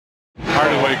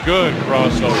Hardaway, good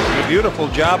crossover. Beautiful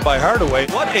job by Hardaway.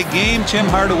 What a game Tim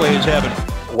Hardaway is having.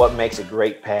 What makes a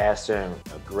great passer and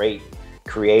a great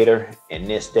creator in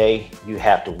this day, you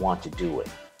have to want to do it.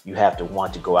 You have to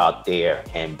want to go out there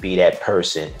and be that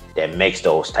person that makes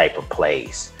those type of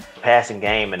plays. Passing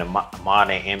game in the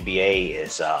modern NBA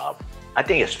is, I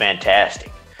think it's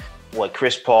fantastic. What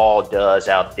Chris Paul does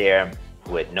out there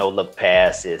with no-look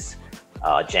passes,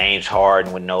 James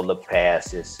Harden with no-look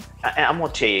passes. I'm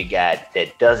going to tell you a guy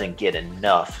that doesn't get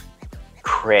enough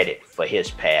credit for his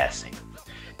passing,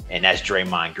 and that's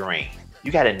Draymond Green.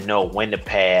 You got to know when to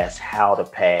pass, how to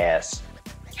pass,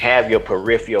 have your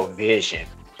peripheral vision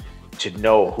to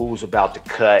know who's about to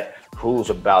cut, who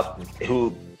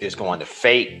is going to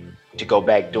fake to go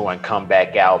back door and come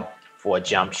back out for a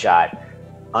jump shot,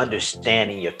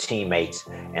 understanding your teammates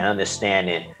and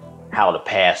understanding how to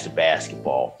pass the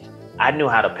basketball. I knew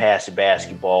how to pass the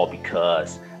basketball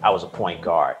because I was a point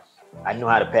guard. I knew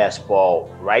how to pass the ball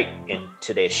right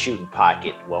into their shooting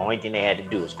pocket. Well, the only thing they had to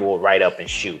do was go right up and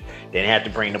shoot. They didn't have to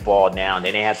bring the ball down.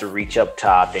 They didn't have to reach up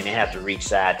top. They didn't have to reach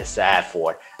side to side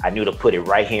for it. I knew to put it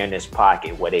right here in this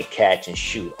pocket where they catch and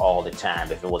shoot all the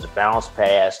time. If it was a bounce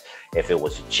pass, if it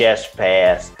was a chest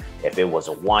pass, if it was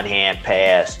a one-hand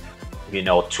pass,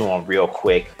 to them real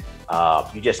quick.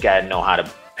 You just got to know how to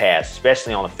pass,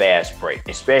 especially on a fast break.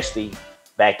 Especially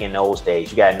back in those days,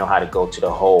 you got to know how to go to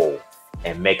the hole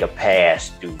and make a pass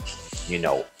through,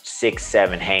 6,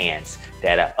 7 hands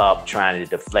that are up trying to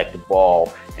deflect the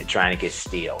ball and trying to get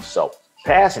steals. So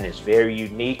passing is very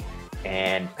unique,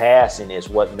 and passing is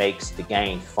what makes the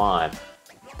game fun.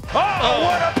 Oh,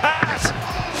 what a pass!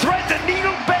 Thread the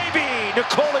needle, baby!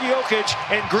 Nikola Jokic,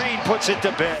 and Green puts it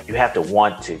to bed. You have to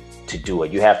want to do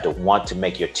it. You have to want to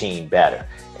make your team better.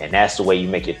 And that's the way you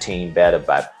make your team better,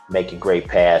 by making great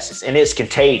passes. And it's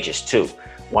contagious too.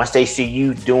 Once they see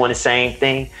you doing the same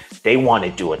thing, they want to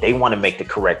do it. They want to make the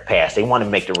correct pass. They want to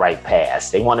make the right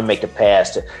pass. They want to make the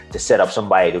pass to set up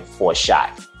somebody for a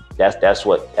shot. That's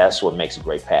what makes a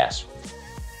great pass.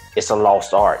 It's a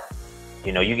lost art.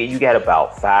 You got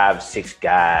about 5, 6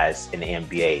 guys in the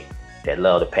NBA that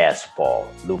love to pass the ball.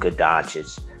 Luka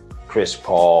Doncic, Chris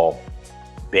Paul,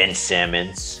 Ben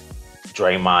Simmons,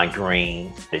 Draymond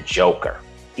Green, the Joker,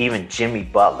 even Jimmy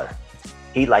Butler.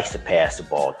 He likes to pass the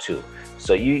ball too.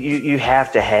 So you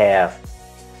have to have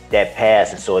that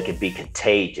passing so it can be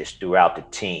contagious throughout the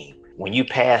team. When you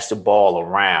pass the ball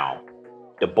around,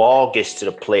 the ball gets to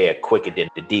the player quicker than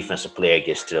the defensive player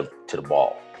gets to the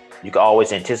ball. You can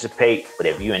always anticipate, but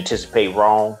if you anticipate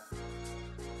wrong,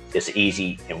 it's an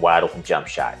easy and wide open jump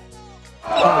shot.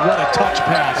 Oh, what a touch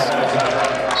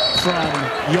pass from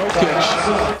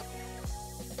Jokic.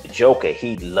 The Joker,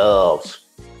 he loves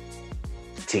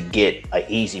to get an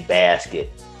easy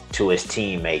basket to his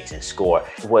teammates and score.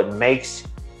 What makes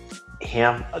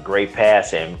him a great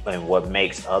passer and what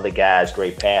makes other guys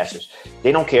great passers,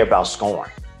 they don't care about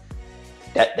scoring.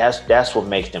 That's what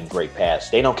makes them great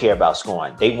passers. They don't care about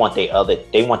scoring. They want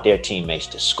their teammates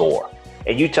to score.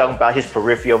 And you talking about his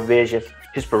peripheral vision?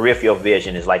 His peripheral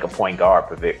vision is like a point guard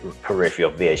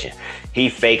peripheral vision. He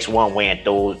fakes one way and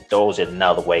throws it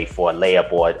another way for a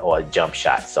layup or a jump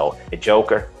shot. So the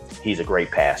Joker, he's a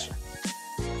great passer.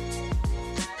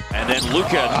 And then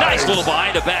Luka, nice little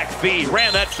behind-the-back feed.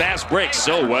 Ran that fast break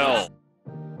so well.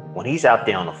 When he's out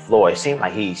there on the floor, it seems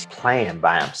like he's playing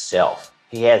by himself.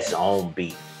 He has his own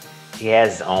beat. He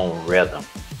has his own rhythm.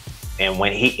 And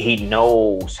when he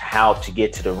knows how to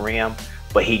get to the rim,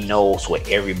 but he knows where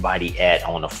everybody at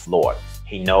on the floor.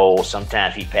 He knows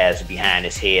sometimes he passes behind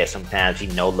his head. Sometimes he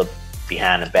look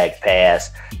behind the back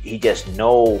pass. He just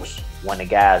knows when the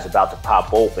guy is about to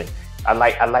pop open. I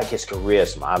like his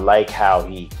charisma. I like how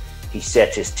he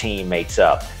sets his teammates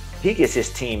up. He gets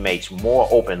his teammates more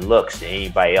open looks than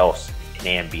anybody else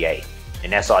in the NBA.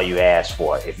 And that's all you ask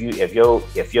for. If your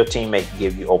teammate can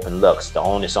give you open looks, the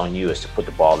onus on you is to put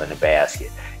the ball in the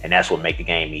basket. And that's what makes the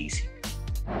game easy.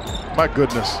 My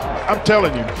goodness. I'm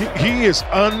telling you, he is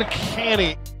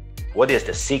uncanny. What is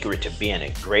the secret to being a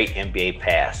great NBA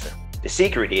passer? The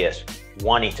secret is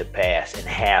wanting to pass and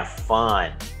have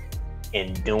fun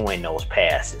in doing those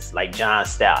passes. Like John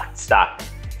Stockton,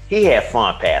 he had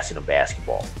fun passing the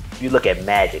basketball. If you look at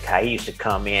Magic, how he used to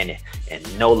come in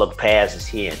and no-look passes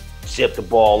here and zip the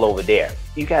ball over there.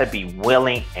 You got to be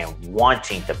willing and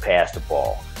wanting to pass the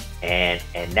ball. And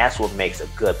that's what makes a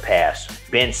good passer.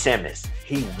 Ben Simmons,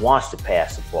 he wants to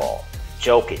pass the ball.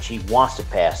 Jokic, he wants to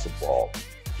pass the ball.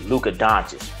 Luka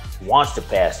Doncic wants to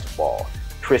pass the ball.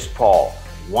 Chris Paul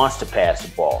wants to pass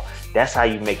the ball. That's how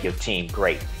you make your team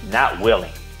great. Not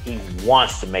willing. He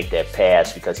wants to make that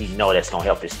pass because he knows that's going to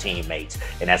help his teammates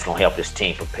and that's going to help his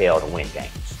team propel to win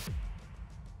games.